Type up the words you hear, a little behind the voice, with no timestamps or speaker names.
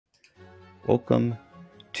Welcome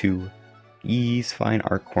to Yee's Fine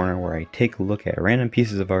Art Corner, where I take a look at random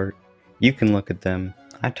pieces of art. You can look at them,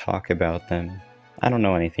 I talk about them. I don't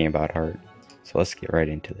know anything about art, so let's get right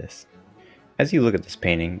into this. As you look at this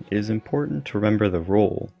painting, it is important to remember the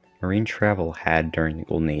role marine travel had during the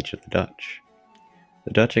Golden Age of the Dutch.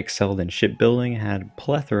 The Dutch excelled in shipbuilding and had a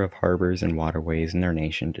plethora of harbors and waterways in their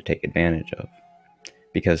nation to take advantage of.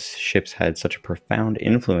 Because ships had such a profound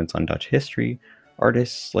influence on Dutch history,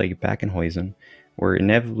 artists like Bakkenhuizen were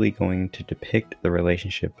inevitably going to depict the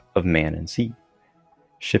relationship of man and sea.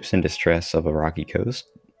 Ships in distress of a rocky coast,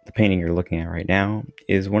 the painting you're looking at right now,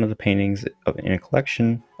 is one of the paintings in a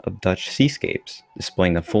collection of Dutch seascapes,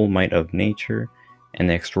 displaying the full might of nature and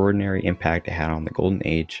the extraordinary impact it had on the golden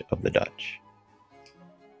age of the Dutch.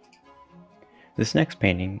 This next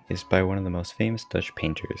painting is by one of the most famous Dutch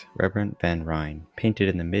painters, Rembrandt van Rijn, painted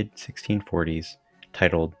in the mid-1640s,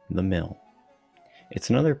 titled The Mill. It's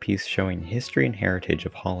another piece showing the history and heritage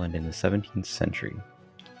of Holland in the 17th century.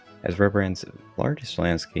 As Rembrandt's largest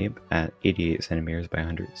landscape at 88 centimeters by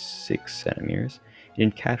 106 centimeters,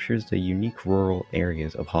 it encaptures the unique rural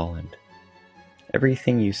areas of Holland.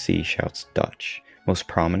 Everything you see shouts Dutch. Most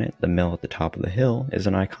prominent, the mill at the top of the hill, is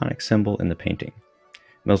an iconic symbol in the painting.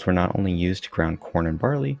 Mills were not only used to ground corn and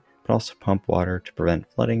barley, but also pump water to prevent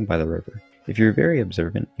flooding by the river. If you're very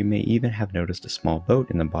observant, you may even have noticed a small boat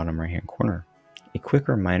in the bottom right-hand corner, a quick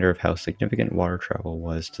reminder of how significant water travel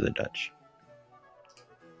was to the Dutch.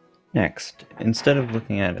 Next, instead of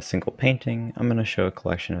looking at a single painting, I'm going to show a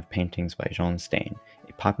collection of paintings by Jan Steen,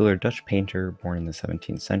 a popular Dutch painter born in the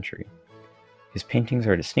 17th century. His paintings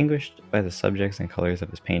are distinguished by the subjects and colors of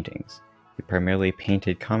his paintings. He primarily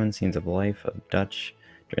painted common scenes of life of Dutch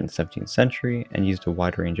during the 17th century and used a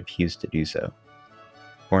wide range of hues to do so.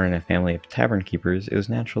 Born in a family of tavern keepers, it was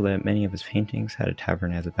natural that many of his paintings had a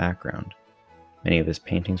tavern as a background. Many of his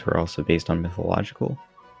paintings were also based on mythological,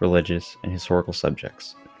 religious, and historical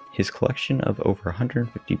subjects. His collection of over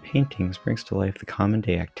 150 paintings brings to life the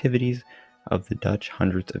common-day activities of the Dutch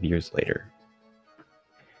hundreds of years later.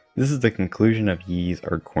 This is the conclusion of Yee's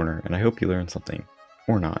Art Corner, and I hope you learned something.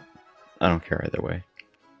 Or not. I don't care either way.